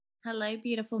Hello,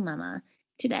 beautiful mama.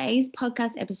 Today's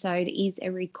podcast episode is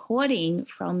a recording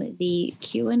from the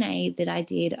Q&A that I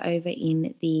did over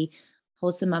in the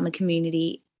Wholesome Mama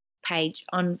community page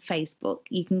on Facebook.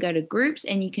 You can go to groups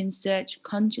and you can search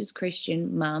Conscious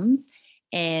Christian Mums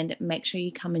and make sure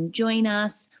you come and join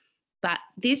us. But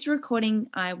this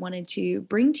recording I wanted to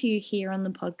bring to you here on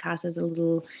the podcast as a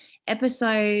little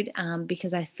episode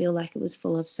because I feel like it was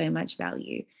full of so much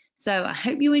value. So I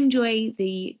hope you enjoy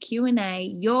the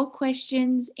Q&A, your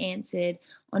questions answered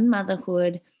on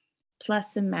motherhood,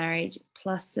 plus some marriage,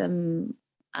 plus some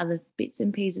other bits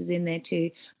and pieces in there too.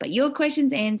 But your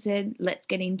questions answered. Let's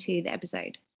get into the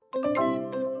episode.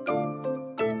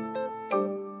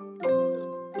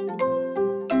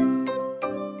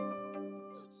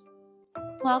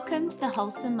 Welcome to the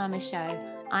Wholesome Mama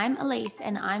Show. I'm Elise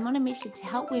and I'm on a mission to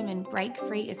help women break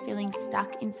free of feeling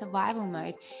stuck in survival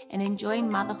mode and enjoy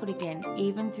motherhood again,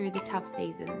 even through the tough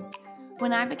seasons.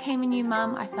 When I became a new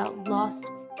mum, I felt lost,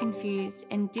 confused,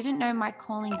 and didn't know my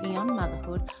calling beyond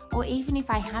motherhood, or even if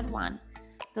I had one.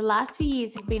 The last few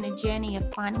years have been a journey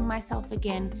of finding myself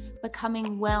again,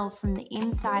 becoming well from the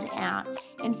inside out,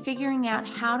 and figuring out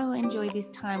how to enjoy this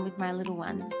time with my little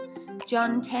ones.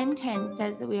 John 10:10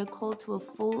 says that we are called to a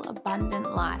full,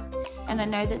 abundant life, and I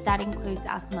know that that includes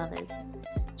us mothers.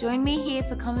 Join me here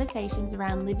for conversations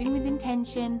around living with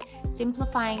intention,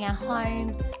 simplifying our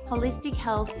homes, holistic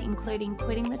health, including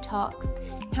quitting the tox,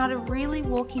 how to really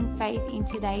walk in faith in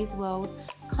today's world,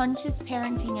 conscious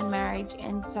parenting and marriage,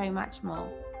 and so much more.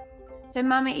 So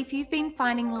mama, if you've been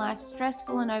finding life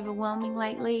stressful and overwhelming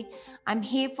lately, I'm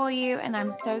here for you and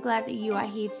I'm so glad that you are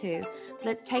here too.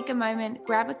 Let's take a moment,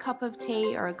 grab a cup of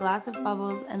tea or a glass of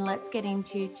bubbles, and let's get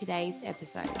into today's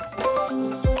episode.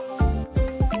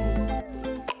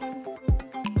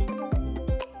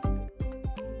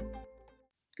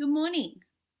 Good morning.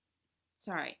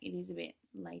 Sorry, it is a bit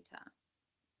later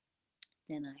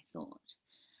than I thought.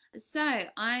 So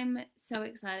I'm so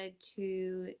excited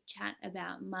to chat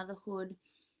about motherhood.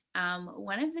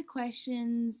 One of the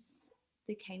questions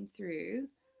that came through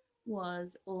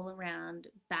was all around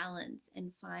balance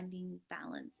and finding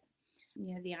balance.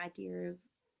 You know, the idea of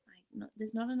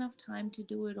there's not enough time to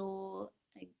do it all.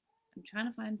 I'm trying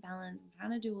to find balance. I'm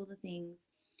trying to do all the things.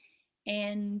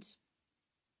 And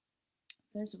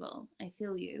first of all, I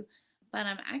feel you, but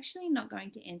I'm actually not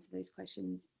going to answer those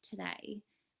questions today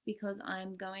because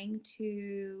I'm going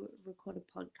to record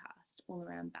a podcast all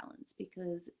around balance,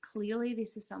 because clearly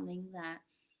this is something that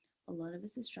a lot of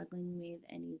us are struggling with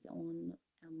and is on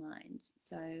our minds.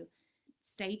 So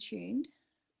stay tuned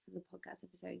for the podcast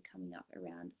episode coming up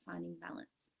around finding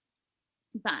balance.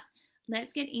 But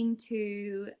let's get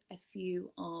into a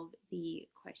few of the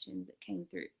questions that came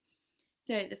through.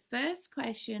 So the first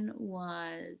question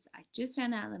was, I just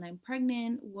found out that I'm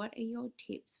pregnant. What are your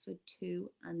tips for 2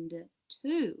 under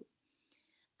 2?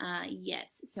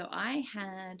 Yes, so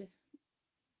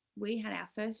we had our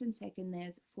first and second,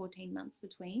 there's 14 months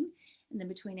between. And then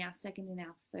between our second and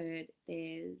our third,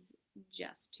 there's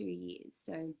just 2 years.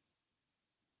 So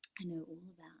I know all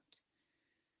about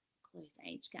close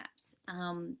age gaps.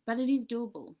 But it is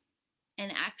doable.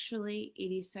 And actually,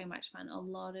 it is so much fun. A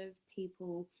lot of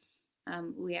people,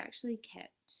 we actually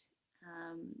kept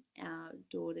our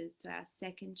daughters, so our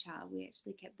second child, we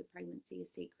actually kept the pregnancy a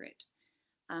secret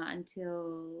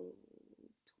until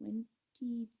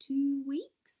 22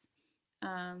 weeks.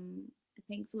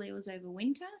 Thankfully, it was over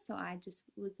winter, so I just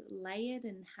was layered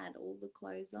and had all the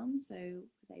clothes on, so I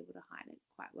was able to hide it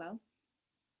quite well.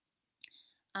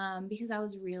 Because I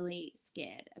was really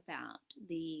scared about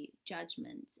the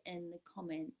judgments and the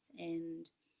comments and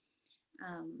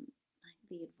like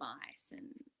the advice and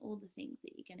all the things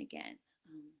that you're going to get,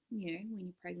 you know, when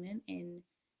you're pregnant, and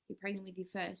you're pregnant with your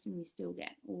first and you still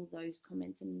get all those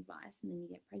comments and advice, and then you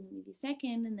get pregnant with your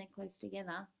second and they're close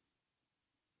together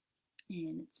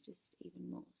and it's just even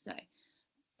more. So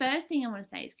first thing I want to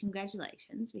say is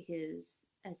congratulations, because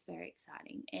that's very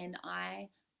exciting, and I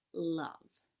love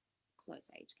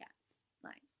close age gaps.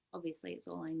 Like, obviously it's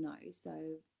all I know, so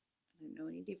I don't know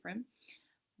any different,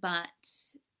 but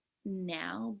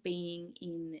now being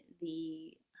in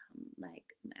the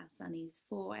like, our son is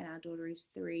 4 and our daughter is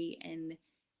 3, and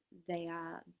they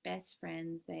are best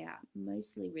friends. They are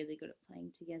mostly really good at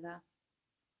playing together,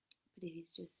 but it is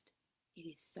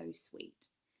so sweet,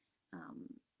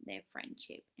 their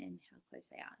friendship and how close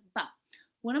they are. But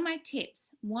what are my tips?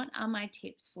 What are my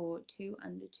tips for 2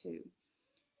 under 2?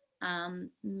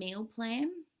 Meal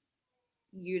plan,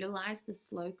 utilize the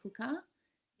slow cooker,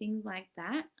 things like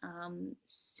that.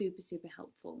 Super, super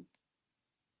helpful.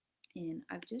 And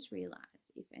I've just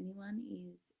realized, if anyone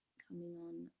is coming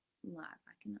on live,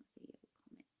 I cannot see your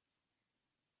comments.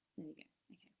 There we go.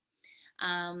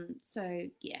 Okay. So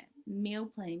yeah,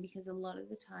 meal planning, because a lot of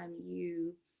the time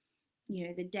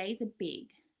the days are big.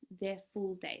 They're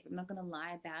full days. I'm not going to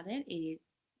lie about it. It is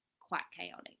quite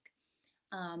chaotic.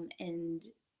 And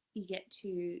you get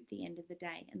to the end of the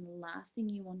day, and the last thing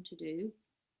you want to do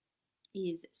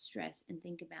is stress and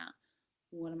think about,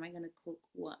 what am I going to cook?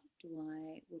 What do we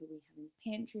have in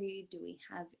the pantry? Do we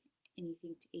have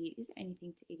anything to eat? Is there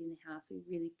anything to eat in the house? We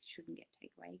really shouldn't get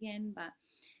takeaway again, but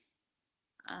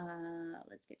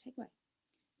let's get takeaway.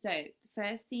 So the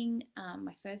first thing,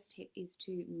 my first tip is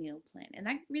to meal plan, and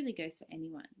that really goes for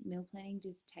anyone. Meal planning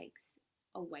just takes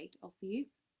a weight off you.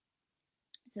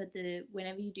 So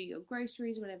whenever you do your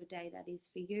groceries, whatever day that is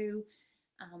for you,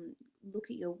 look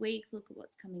at your week, look at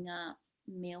what's coming up,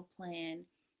 meal plan,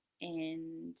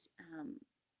 and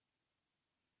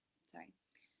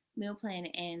meal plan,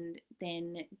 and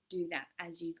then do that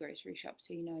as you grocery shop,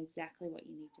 so you know exactly what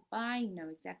you need to buy, you know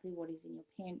exactly what is in your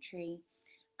pantry.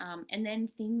 And then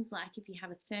things like, if you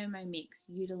have a Thermomix,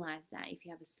 utilize that. If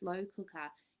you have a slow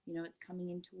cooker, you know it's coming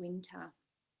into winter.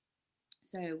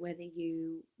 So whether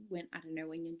I don't know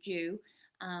when you're due,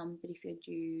 but if you're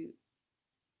due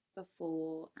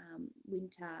before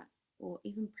winter, or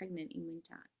even pregnant in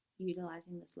winter,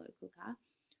 utilizing the slow cooker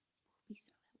will be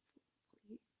so helpful for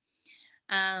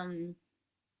you.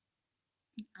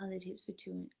 Other tips for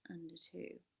 2 and under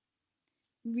 2.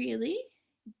 Really,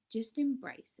 just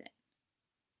embrace it.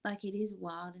 Like, it is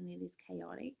wild and it is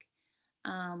chaotic,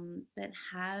 but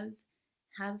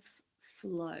have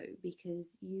flow,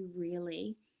 because you're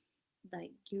really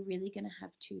going to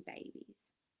have 2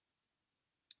 babies.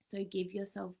 So give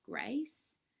yourself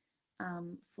grace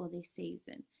for this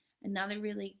season. Another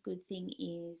really good thing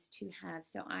is to have,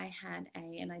 so I had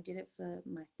and I did it for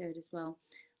my third as well,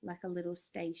 like a little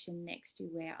station next to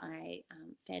where I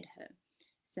fed her.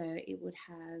 So it would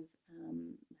have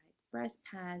like breast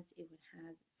pads, it would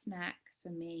have snack for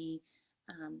me,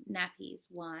 nappies,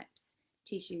 wipes,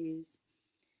 tissues,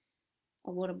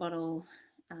 a water bottle,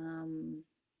 a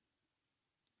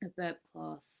burp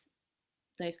cloth,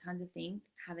 those kinds of things,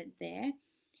 have it there.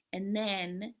 And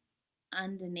then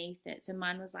underneath it, so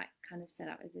mine was like kind of set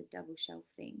up as a double shelf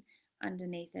thing.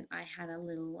 Underneath it, I had a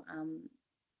little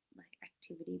like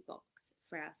activity box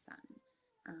for our son.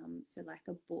 So like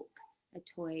a book, a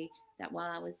toy, that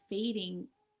while I was feeding,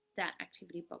 that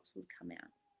activity box would come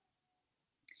out.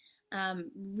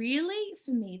 Really,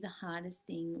 for me, the hardest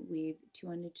thing with 2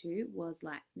 under 2 was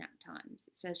like nap times,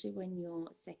 especially when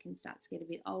your second starts to get a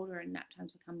bit older and nap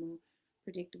times become more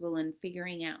predictable, and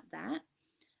figuring out that.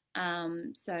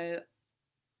 So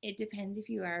it depends if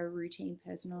you are a routine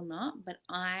person or not, but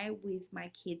I, with my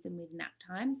kids and with nap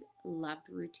times, loved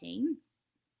routine.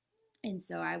 And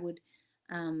so I would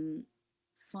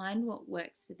find what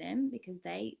works for them, because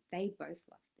they both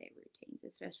love their routines,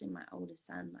 especially my oldest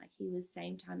son. Like, he was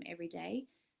same time every day,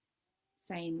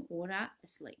 same order,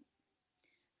 asleep.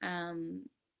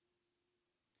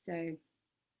 So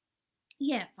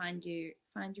yeah, find your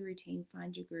routine,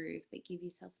 find your groove, but give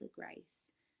yourself the grace.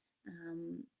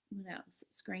 What else?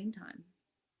 Screen time.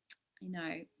 I know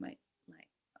I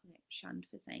get shunned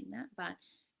for saying that, but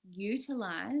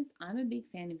I'm a big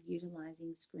fan of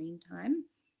utilizing screen time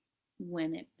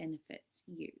when it benefits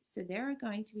you. So there are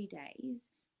going to be days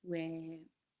where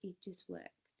it just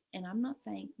works. And I'm not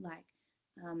saying, like,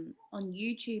 on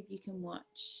YouTube you can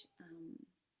watch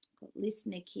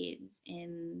Listener Kids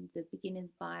and the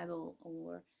Beginner's Bible,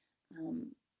 or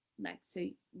so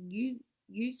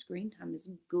use screen time as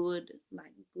good,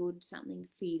 something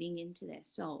feeding into their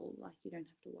soul. Like, you don't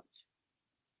have to watch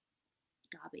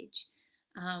garbage,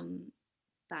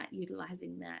 but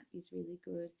utilizing that is really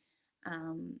good.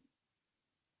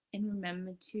 And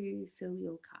remember to fill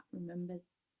your cup. Remember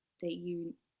that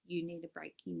you need a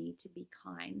break. You need to be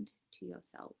kind to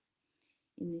yourself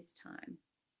in this time.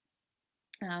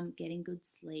 Getting good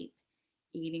sleep,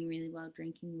 eating really well,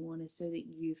 drinking water, so that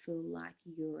you feel like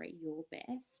you're at your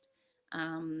best.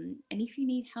 And if you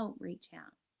need help, reach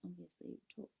out. Obviously,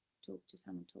 talk to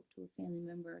someone, talk to a family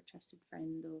member, a trusted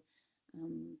friend, or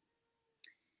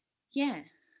yeah,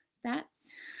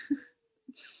 that's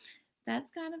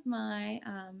that's kind of my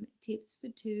tips for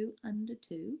 2 under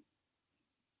 2.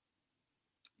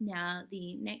 Now,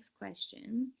 the next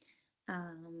question,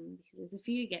 because there's a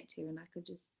few to get to, and I could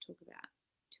just talk about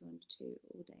 2 under 2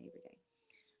 all day, every day.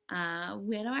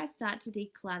 Where do I start to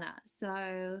declutter?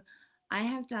 So I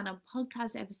have done a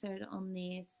podcast episode on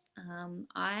this.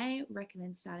 I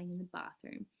recommend starting in the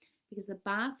bathroom, because the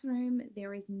bathroom,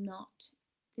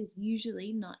 there's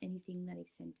usually not anything that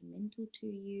is sentimental to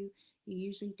you. You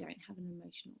usually don't have an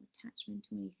emotional attachment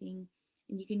to anything.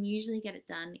 and you can usually get it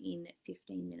done in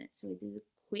 15 minutes. So it is a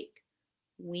quick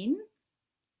win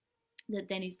that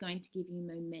then is going to give you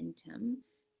momentum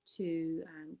to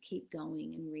keep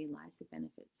going and realize the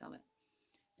benefits of it.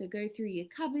 So go through your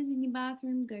cupboards in your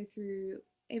bathroom, go through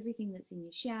everything that's in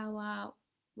your shower,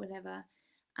 whatever,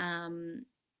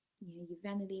 your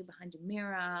vanity behind your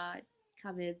mirror,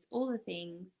 cupboards, all the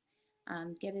things.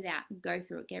 Get it out and go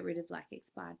through it. Get rid of like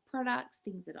expired products,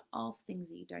 things that are off, things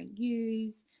that you don't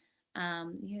use.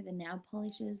 The nail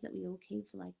polishes that we all keep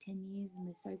for like 10 years and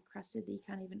they're so crusted that you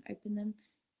can't even open them.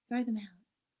 Throw them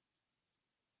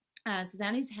out. So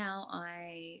that is how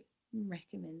I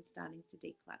recommend starting to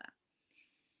declutter.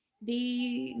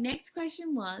 The next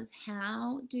question was,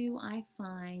 how do I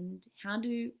find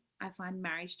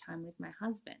marriage time with my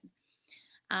husband?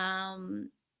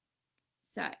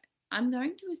 So I'm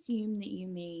going to assume that you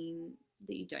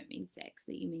don't mean sex,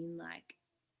 that you mean like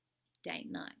date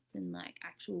nights and like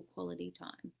actual quality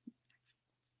time.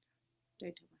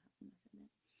 Don't tell my husband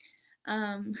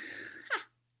I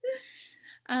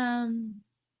said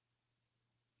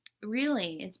that.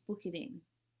 Really, it's book it in.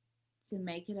 So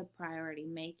make it a priority.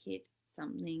 Make it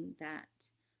something that,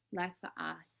 like for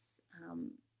us,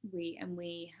 we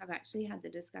have actually had the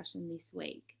discussion this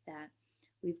week that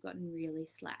we've gotten really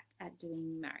slack at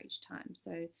doing marriage time.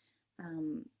 So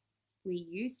we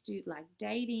used to like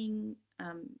dating,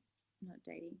 not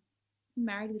dating,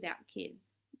 married without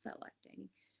kids. Felt like dating.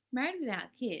 Married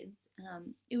without kids,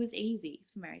 it was easy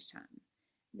for marriage time.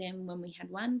 Then when we had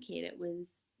one kid, it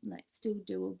was like still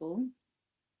doable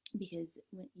because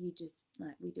you just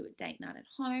like we do a date night at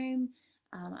home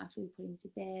after we put him to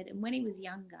bed. And when he was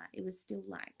younger, it was still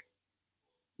like,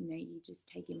 you just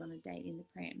take him on a date in the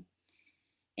pram.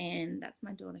 And that's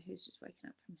my daughter who's just woken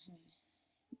up from her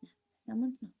nap.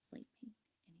 Someone's not sleeping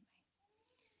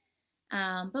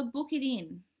anyway. But book it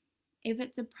in. If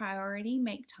it's a priority,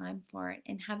 make time for it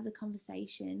and have the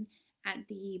conversation at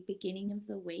the beginning of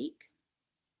the week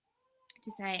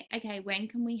to say, okay, when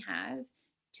can we have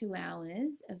 2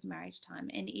 hours of marriage time?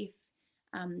 And if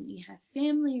you have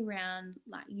family around,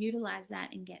 like utilize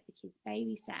that and get the kids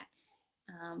babysat.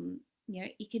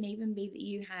 It can even be that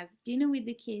you have dinner with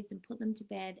the kids and put them to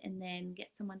bed and then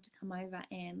get someone to come over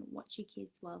and watch your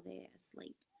kids while they're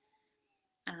asleep.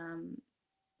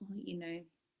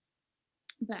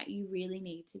 But you really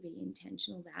need to be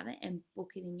intentional about it and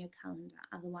book it in your calendar.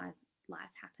 Otherwise,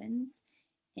 life happens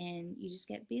and you just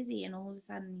get busy and all of a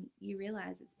sudden you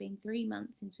realize it's been 3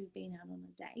 months since we've been out on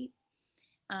a date.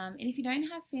 And if you don't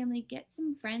have family, get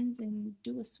some friends and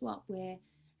do a swap where,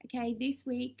 okay, this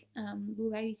week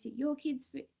we'll babysit your kids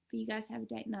for you guys to have a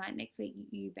date night. Next week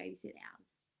you babysit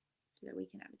ours so that we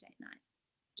can have a date night.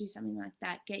 Do something like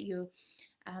that. Get your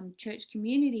church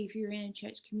community. If you're in a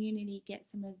church community, get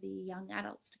some of the young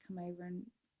adults to come over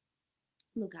and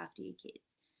look after your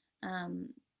kids.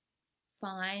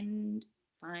 Find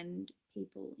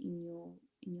people in your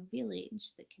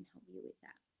village that can help you with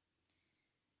that.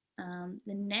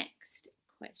 The next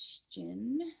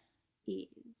question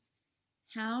is,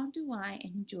 how do I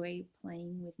enjoy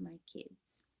playing with my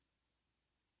kids?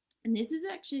 And this is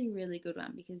actually a really good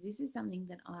one because this is something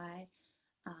that I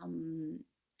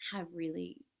have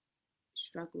really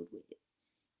struggled with.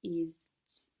 Is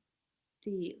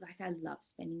I love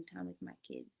spending time with my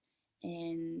kids,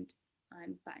 and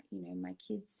my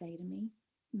kids say to me,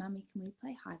 "Mummy, can we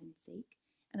play hide and seek?"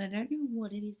 And I don't know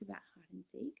what it is about hide and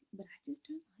seek, but I just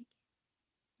don't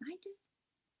like it.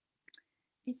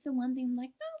 It's the one thing I'm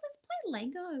like, oh, let's play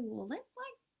Lego or let's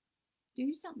like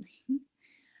do something.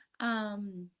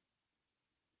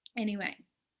 Anyway,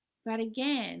 but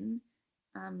again,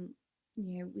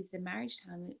 with the marriage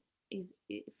time, if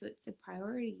it's a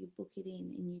priority, you book it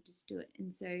in and you just do it.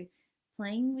 And so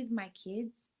playing with my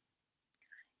kids, I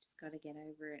just got to get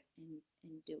over it and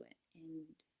do it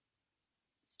and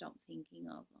stop thinking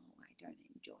of, oh, I don't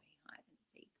enjoy hide and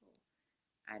seek or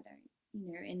I don't,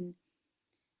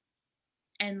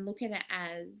 and look at it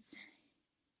as,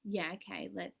 yeah, okay,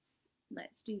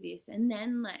 let's do this, and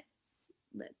then let's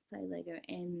play Lego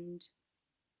and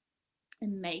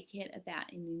make it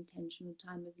about an intentional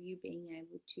time of you being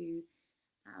able to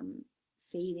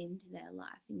feed into their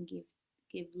life and give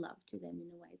love to them in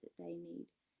a way that they need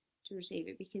to receive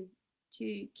it. Because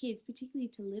to kids, particularly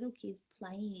to little kids,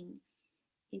 playing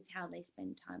is how they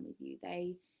spend time with you.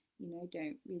 They,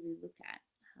 don't really look at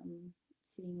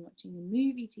sitting watching a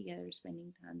movie together or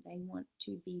spending time. They want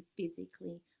to be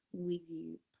physically with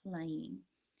you playing.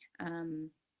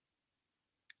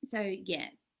 So yeah,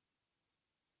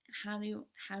 how do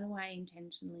I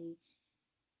intentionally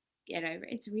get over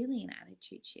it? It's really an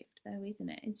attitude shift though, isn't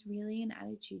it? It's really an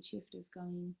attitude shift of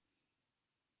going,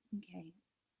 okay,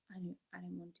 I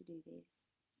don't want to do this.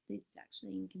 It's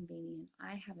actually inconvenient.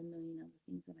 I have a million other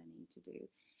things that I need to do.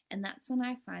 And that's when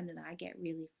I find that I get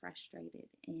really frustrated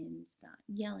and start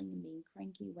yelling and being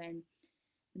cranky when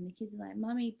the kids are like,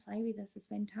 Mummy, play with us or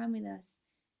spend time with us.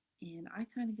 And I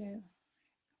kind of go, oh,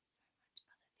 I've got so much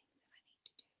other things that I need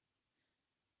to do.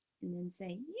 And then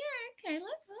say, yeah, okay,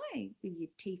 let's play with your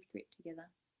teeth grit together.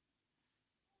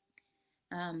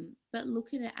 But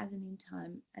look at it as an in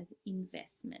time, as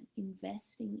investment,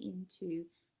 investing into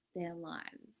their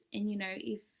lives. And you know,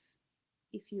 if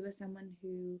you are someone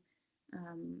who, I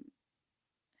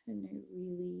don't know,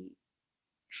 really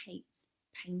hates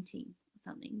painting or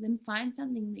something, then find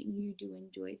something that you do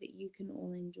enjoy that you can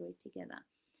all enjoy together.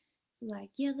 So,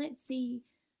 like, yeah, let's see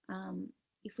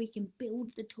if we can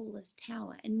build the tallest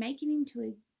tower and make it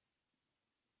into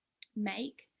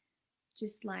make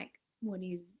just like what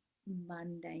is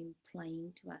mundane,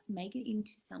 plain to us, make it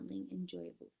into something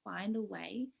enjoyable. Find a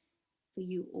way for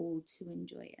you all to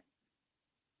enjoy it.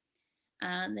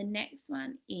 The next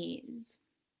one is,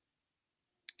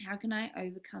 how can I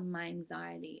overcome my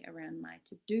anxiety around my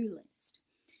to-do list?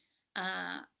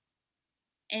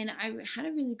 And I had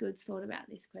a really good thought about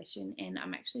this question, and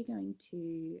I'm actually going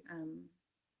to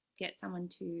get someone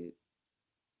to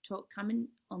come in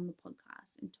on the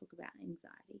podcast and talk about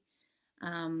anxiety,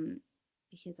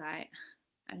 because I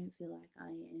don't feel like I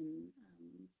am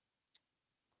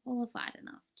qualified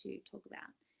enough to talk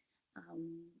about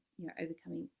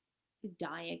overcoming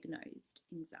diagnosed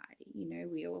anxiety. You know,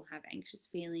 we all have anxious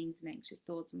feelings and anxious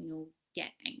thoughts, and we all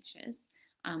get anxious.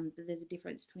 But there's a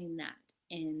difference between that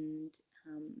and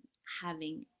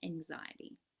having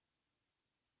anxiety.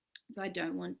 So I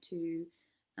don't want to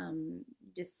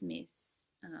dismiss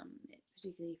it,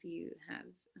 particularly if you have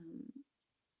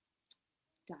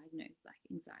diagnosed, like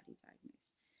anxiety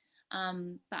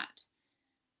diagnosed. But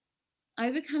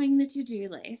overcoming the to-do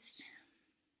list,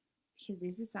 because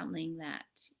this is something that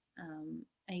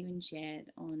I even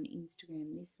shared on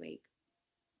Instagram this week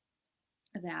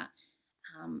about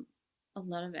a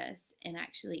lot of us, and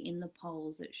actually in the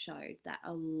polls it showed that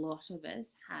a lot of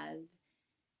us have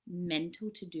mental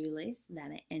to-do lists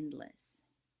that are endless.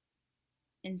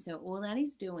 And so all that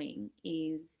is doing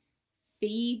is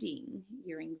feeding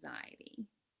your anxiety,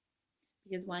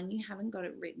 because one, you haven't got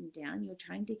it written down, you're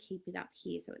trying to keep it up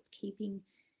here, so it's keeping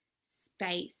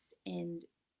space and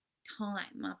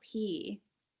time up here,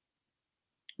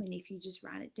 when if you just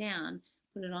write it down,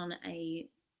 put it on a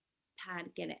pad,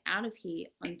 get it out of here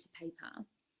onto paper,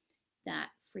 that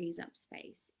frees up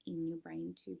space in your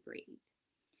brain to breathe.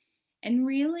 And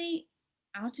really,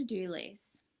 our to-do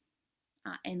lists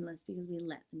are endless because we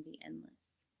let them be endless.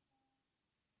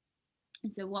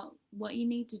 And so what you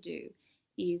need to do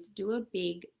is do a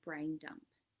big brain dump.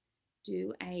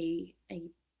 Do a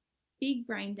big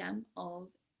brain dump of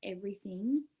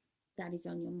everything that is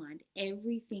on your mind.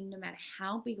 Everything, no matter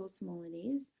how big or small it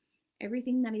is,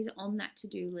 everything that is on that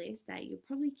to-do list that you're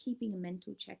probably keeping a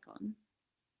mental check on,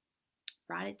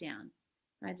 write it down.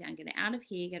 Write it down. Get it out of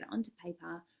here, get it onto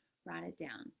paper, write it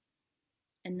down.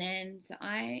 And then, so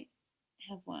I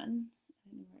have one. I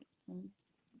don't know where it's gone.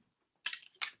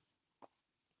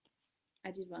 I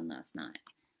did one last night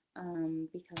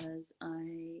because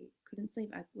I couldn't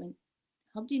sleep. I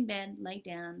hopped in bed, laid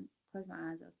down, closed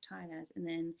my eyes. I was tired as, and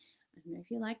then, I don't know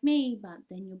if you're like me, but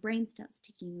then your brain starts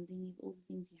ticking and thinking of all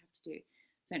the things you have to do.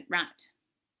 So I went, right,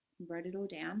 wrote it all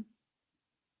down.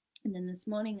 And then this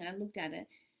morning I looked at it and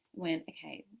went,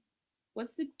 okay,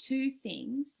 what's the 2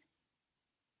 things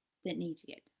that need to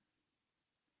get done?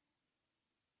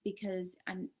 Because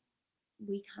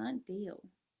we can't deal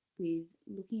with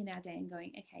looking at our day and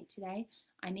going, okay, today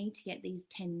I need to get these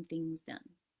 10 things done.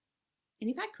 And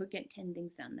if I could get 10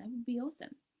 things done, that would be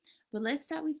awesome. But let's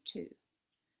start with 2.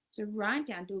 So write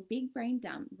down, do a big brain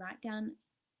dump, write down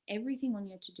everything on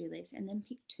your to-do list, and then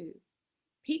pick 2.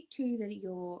 Pick 2 that are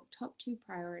your top 2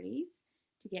 priorities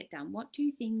to get done. What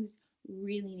 2 things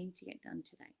really need to get done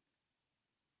today?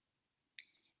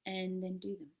 And then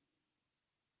do them.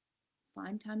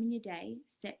 Find time in your day,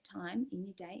 set time in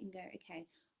your day and go, okay,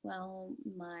 well,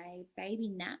 my baby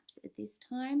naps at this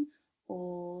time,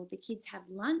 or the kids have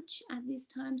lunch at this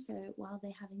time, so while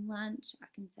they're having lunch, I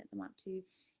can set them up to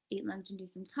eat lunch and do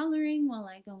some colouring while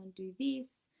I go and do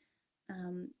this.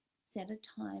 Set a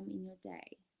time in your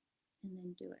day and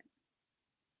then do it.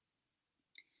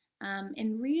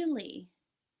 And really,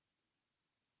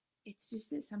 it's just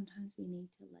that sometimes we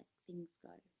need to let things go.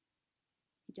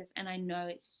 And I know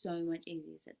it's so much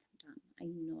easier said than done. I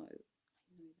know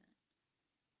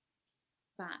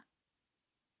that.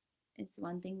 But It's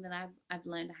one thing that I've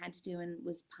learned I had to do, and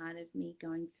was part of me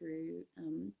going through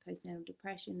postnatal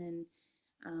depression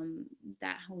and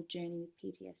that whole journey with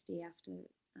PTSD after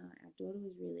our daughter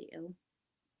was really ill.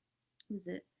 Was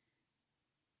that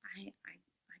I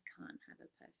can't have a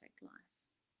perfect life.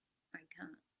 I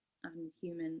can't. I'm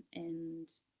human, and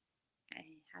I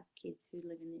have kids who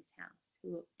live in this house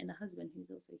and a husband who's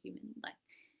also human. Like,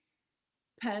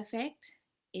 perfect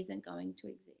isn't going to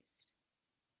exist.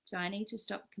 So I need to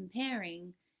stop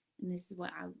comparing. And this is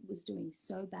what I was doing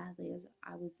so badly, as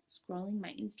I was scrolling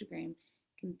my Instagram,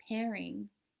 comparing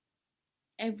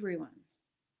everyone.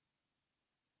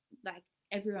 Like,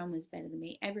 everyone was better than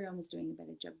me. Everyone was doing a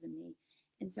better job than me.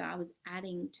 And so I was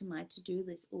adding to my to-do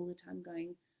list all the time,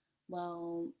 going,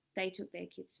 well, they took their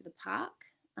kids to the park,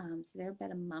 so they're a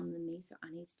better mum than me, so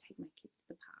I need to take my kids to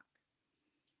the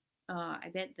park. I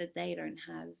bet that they don't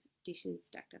have dishes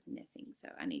stacked up in their sink, so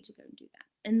I need to go and do that.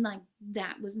 And like,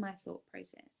 that was my thought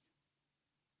process.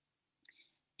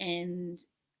 And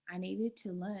I needed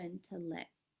to learn to let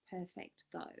perfect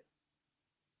go,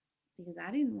 because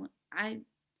I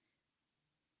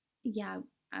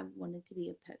wanted to be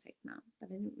a perfect mum, but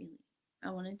I didn't really. I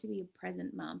wanted to be a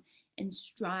present mum, and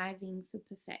striving for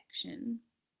perfection,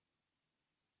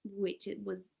 which it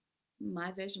was,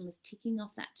 my version was ticking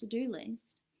off that to-do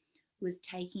list, was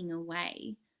taking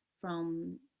away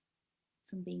from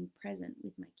being present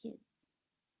with my kids.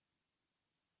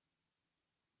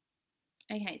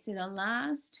 Okay, so the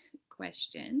last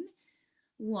question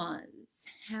was,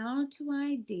 how do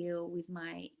I deal with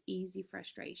my easy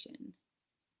frustration?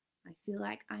 I feel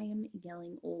like I am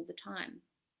yelling all the time.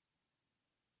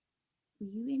 Were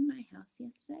you in my house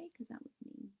yesterday? Because that was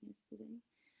me yesterday.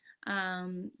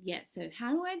 Yeah, so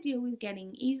how do I deal with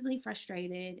getting easily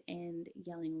frustrated and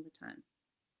yelling all the time?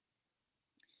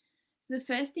 So the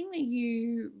first thing that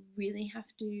you really have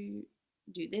to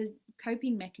do, there's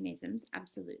coping mechanisms,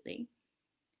 absolutely,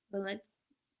 but let's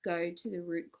go to the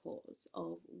root cause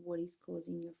of what is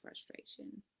causing your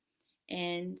frustration.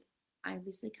 And I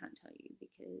obviously can't tell you,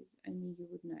 because only you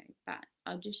would know, but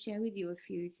I'll just share with you a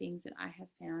few things that I have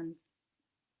found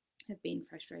have been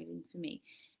frustrating for me.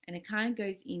 And it kind of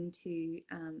goes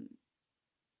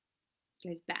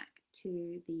back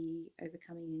to the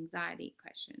overcoming anxiety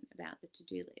question about the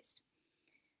to-do list.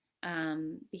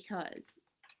 Because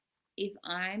if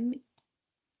I'm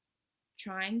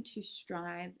trying to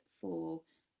strive for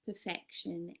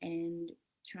perfection and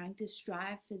trying to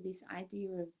strive for this idea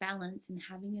of balance and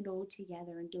having it all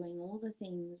together and doing all the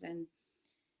things and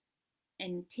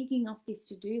ticking off this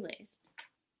to-do list,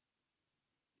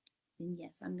 then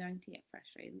yes, I'm going to get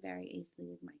frustrated very easily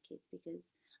with my kids, because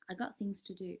I got things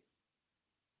to do.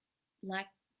 Like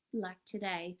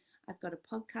today, I've got a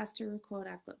podcast to record,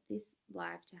 I've got this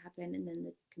live to happen, and then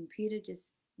the computer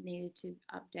just needed to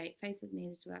update, Facebook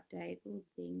needed to update, all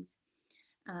the things.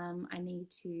 I need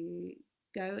to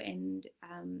go and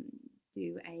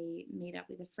do a meetup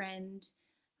with a friend.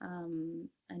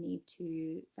 I need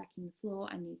to vacuum the floor.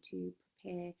 I need to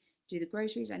prepare, do the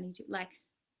groceries. I need to,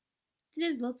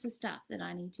 there's lots of stuff that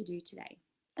I need to do today,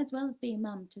 as well as be a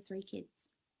mum to 3 kids.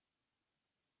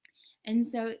 And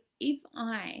so if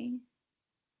I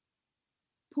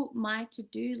put my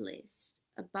to-do list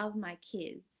above my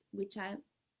kids, which I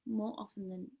more often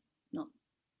than not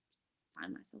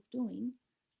find myself doing,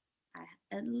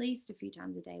 at least a few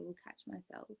times a day will catch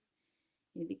myself.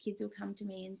 The kids will come to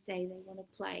me and say they want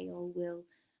to play, or will,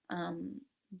 I'm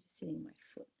just sitting, my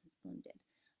foot has gone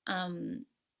dead.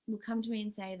 Will come to me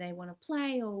and say they want to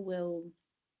play, or will,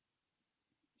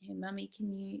 Mummy,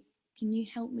 can you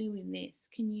help me with this?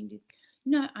 Can you do?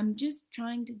 No, I'm just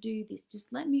trying to do this. Just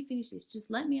let me finish this. Just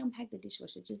let me unpack the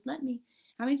dishwasher. Just let me.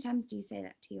 How many times do you say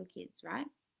that to your kids, right?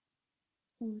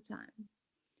 All the time.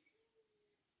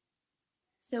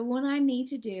 So what I need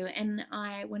to do, and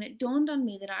when it dawned on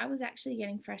me that I was actually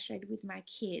getting frustrated with my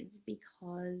kids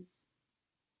because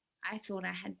I thought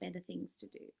I had better things to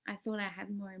do. I thought I had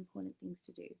more important things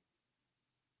to do.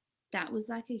 That was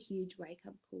like a huge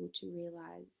wake-up call to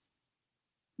realize,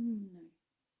 no,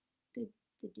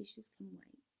 the dishes can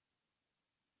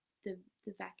wait.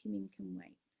 The vacuuming can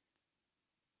wait.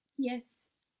 Yes,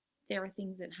 there are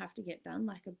things that have to get done,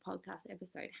 like a podcast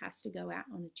episode has to go out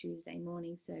on a Tuesday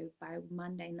morning, so by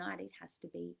Monday night it has to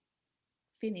be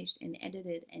finished and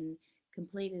edited and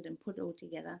completed and put all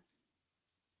together.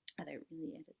 I don't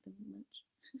really edit them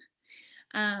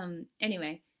much.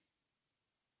 Anyway,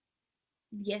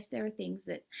 yes, there are things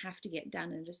that have to get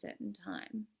done at a certain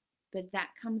time, but that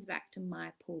comes back to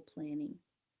my poor planning.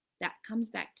 That comes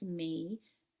back to me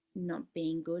not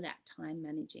being good at time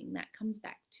managing. That comes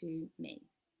back to me.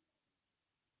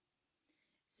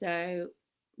 So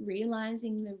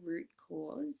realizing the root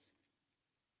cause,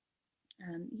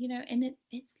 and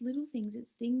it's little things.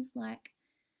 It's things like,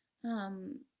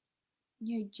 um,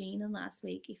 Gina last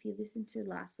week, if you listened to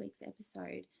last week's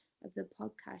episode of the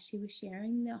podcast, she was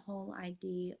sharing the whole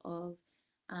idea of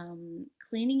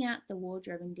cleaning out the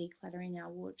wardrobe and decluttering our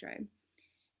wardrobe.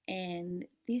 And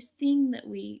this thing that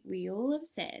we all have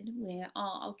said, where,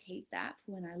 oh, I'll keep that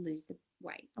for when I lose the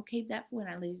weight. I'll keep that for when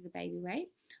I lose the baby weight.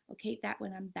 I'll keep that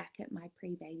when I'm back at my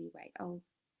pre-baby weight.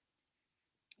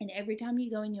 And every time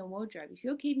you go in your wardrobe, if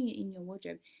you're keeping it in your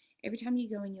wardrobe, every time you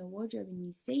go in your wardrobe and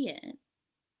you see it,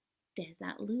 there's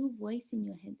that little voice in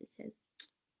your head that says,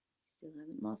 still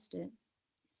haven't lost it.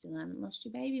 Still haven't lost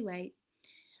your baby weight.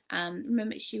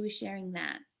 Remember, she was sharing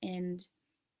that. And,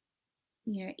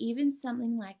 even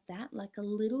something like that, like a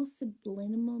little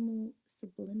subliminal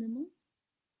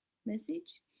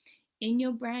message in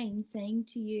your brain saying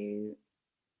to you,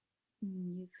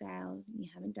 you failed, you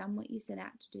haven't done what you set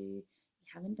out to do, you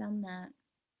haven't done that,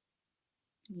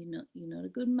 you're not a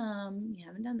good mom, you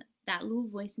haven't done that. That little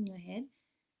voice in your head,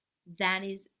 that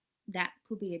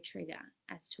could be a trigger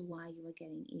as to why you are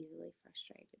getting easily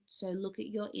frustrated. So look at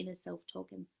your inner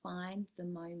self-talk and find the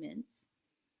moments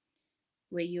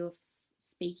where you're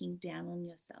speaking down on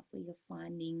yourself, where you're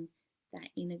finding that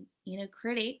inner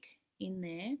critic in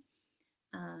there,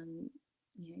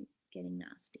 getting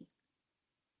nasty.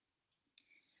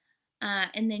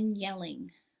 And then yelling.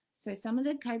 So some of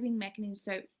the coping mechanisms,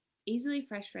 so easily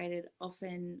frustrated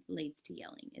often leads to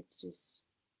yelling. It's just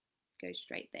go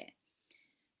straight there.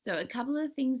 So a couple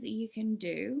of things that you can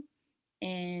do,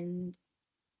 and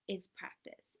it's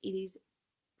practice. It is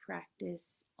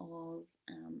practice of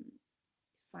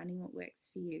finding what works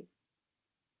for you.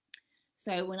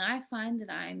 So when I find that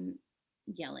I'm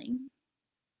yelling,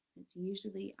 it's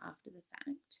usually after the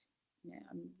fact.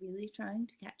 I'm really trying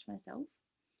to catch myself.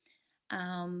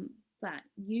 But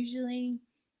usually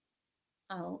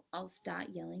I'll start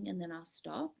yelling and then I'll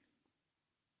stop,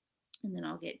 and then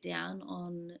I'll get down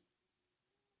on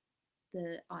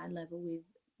the eye level with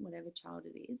whatever child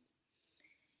it is,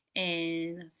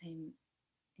 and I'll say,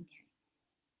 okay,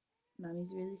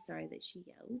 Mummy's really sorry that she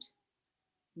yelled.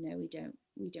 No, we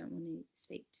don't want to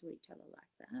speak to each other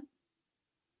like that.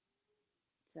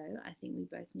 So I think we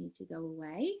both need to go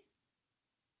away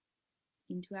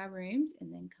into our rooms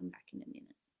and then come back in a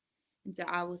minute. And so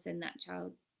I will send that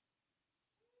child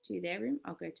to their room.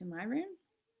 I'll go to my room,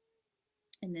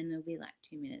 and then there'll be like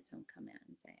 2 minutes. I'll come out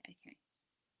and say, okay,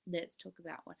 let's talk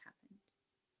about what happened.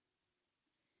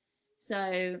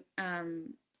 So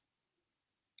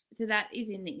that is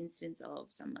in the instance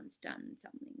of someone's done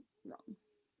something wrong.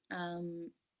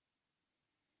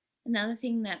 Another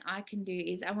thing that I can do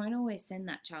is I won't always send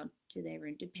that child to their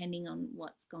room, depending on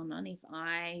what's gone on.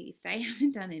 If they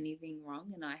haven't done anything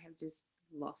wrong and I have just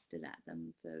lost it at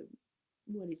them for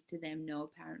what is to them no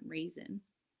apparent reason,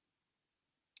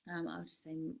 I'll just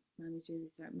say, Mummy's really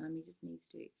sorry. Mummy just needs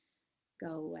to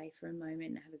go away for a moment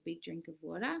and have a big drink of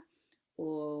water,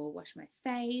 or wash my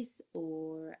face,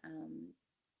 or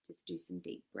just do some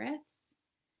deep breaths.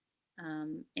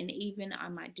 And even I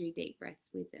might do deep breaths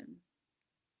with them,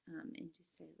 and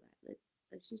just say, like,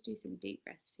 let's just do some deep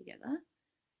breaths together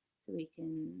so we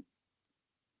can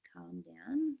calm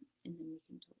down and then we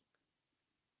can talk.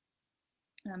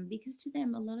 Because to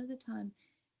them, a lot of the time,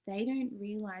 they don't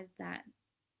realize that,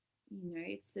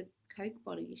 it's the Coke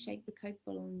bottle. You shake the Coke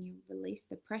bottle and you release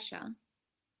the pressure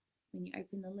when you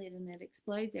open the lid and it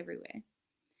explodes everywhere.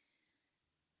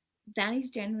 That is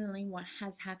generally what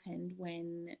has happened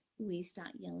when we start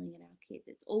yelling at our kids.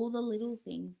 It's all the little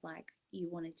things like, you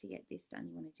wanted to get this done,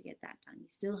 you wanted to get that done, you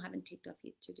still haven't ticked off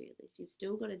your to-do list, you've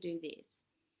still got to do this.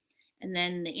 And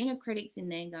then the inner critic's in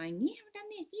there going, you haven't done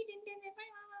this, you didn't do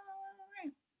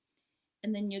that.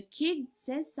 And then your kid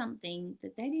says something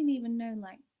that they didn't even know,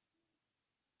 like,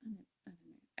 I don't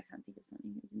know, I can't think of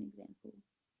something as an example.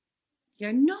 You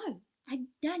go, no,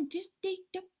 I just did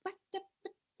the.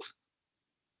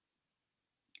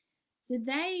 So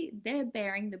they're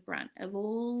bearing the brunt of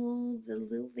all the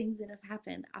little things that have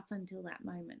happened up until that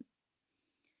moment.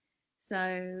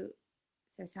 So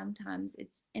sometimes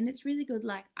it's really good.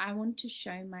 Like, I want to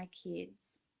show my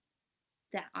kids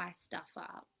that I stuff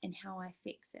up and how I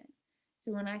fix it.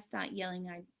 So when I start yelling,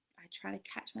 I try to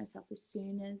catch myself as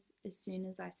soon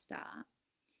as I start,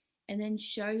 and then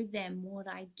show them what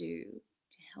I do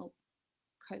to help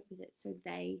cope with it, so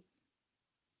they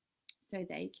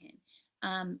can.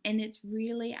 And it's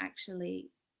really,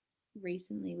 actually,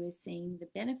 recently we're seeing the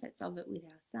benefits of it with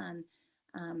our son,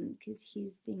 because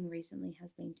his thing recently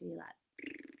has been to be like,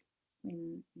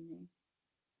 when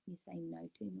you say no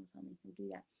to him or something, he'll do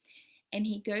that. And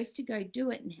he goes to go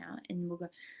do it now, and we'll go,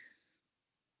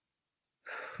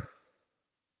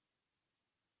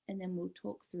 and then we'll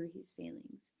talk through his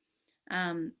feelings.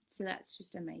 So that's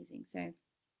just amazing. So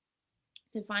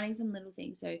finding some little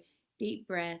things. So deep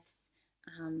breaths,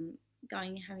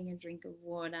 going and having a drink of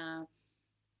water,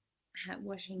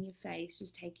 washing your face,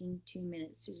 just taking 2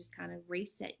 minutes to just kind of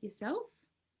reset yourself,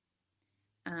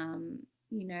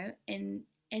 you know, and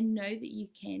know that you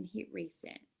can hit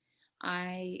reset.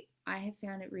 I have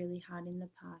found it really hard in the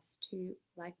past to,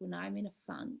 like, when I'm in a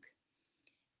funk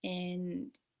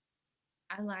and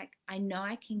I know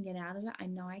I can get out of it. I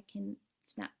know I can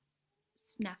snap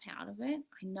out of it.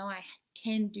 I know I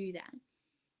can do that,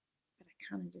 but I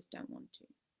kind of just don't want to.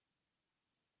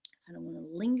 I kind of want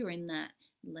to linger in that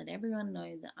and let everyone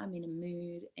know that I'm in a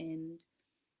mood,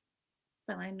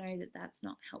 but I know that that's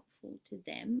not helpful to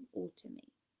them or to me.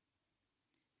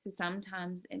 So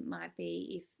sometimes it might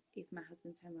be, if my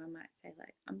husband's home, I might say,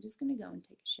 like, I'm just going to go and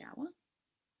take a shower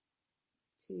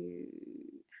to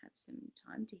have some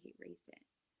time to hit reset,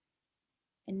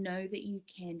 and know that you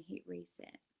can hit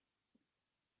reset.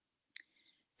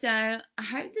 So I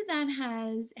hope that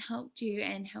has helped you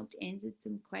and helped answer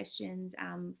some questions.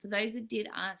 For those that did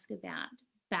ask about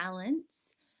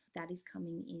balance, that is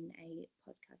coming in a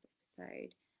podcast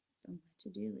episode. It's on my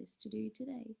to-do list to do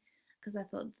today, because I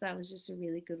thought that was just a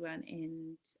really good one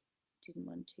and didn't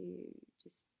want to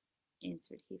just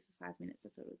answer it here for 5 minutes. I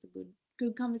thought it was a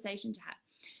good conversation to have.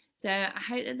 So I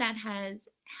hope that has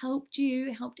helped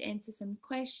you, helped answer some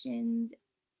questions.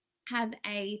 Have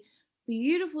a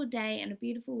beautiful day and a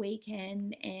beautiful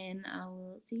weekend, and I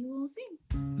will see you all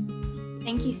soon.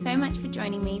 Thank you so much for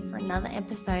joining me for another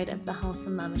episode of the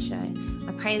Wholesome Mama Show.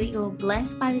 I pray that you're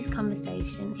blessed by this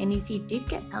conversation, and if you did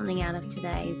get something out of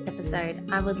today's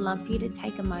episode, I would love for you to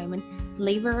take a moment,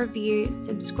 leave a review,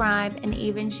 subscribe, and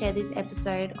even share this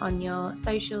episode on your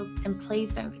socials. And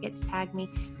please don't forget to tag me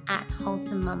at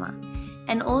Wholesome Mama.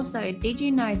 And also, did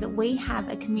you know that we have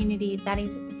a community that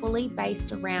is fully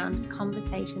based around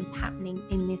conversations happening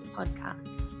in this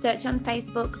podcast? Search on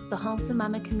Facebook, the Wholesome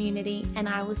Mama Community, and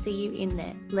I will see you in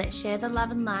there. Let's share the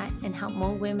love and light and help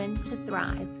more women to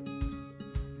thrive.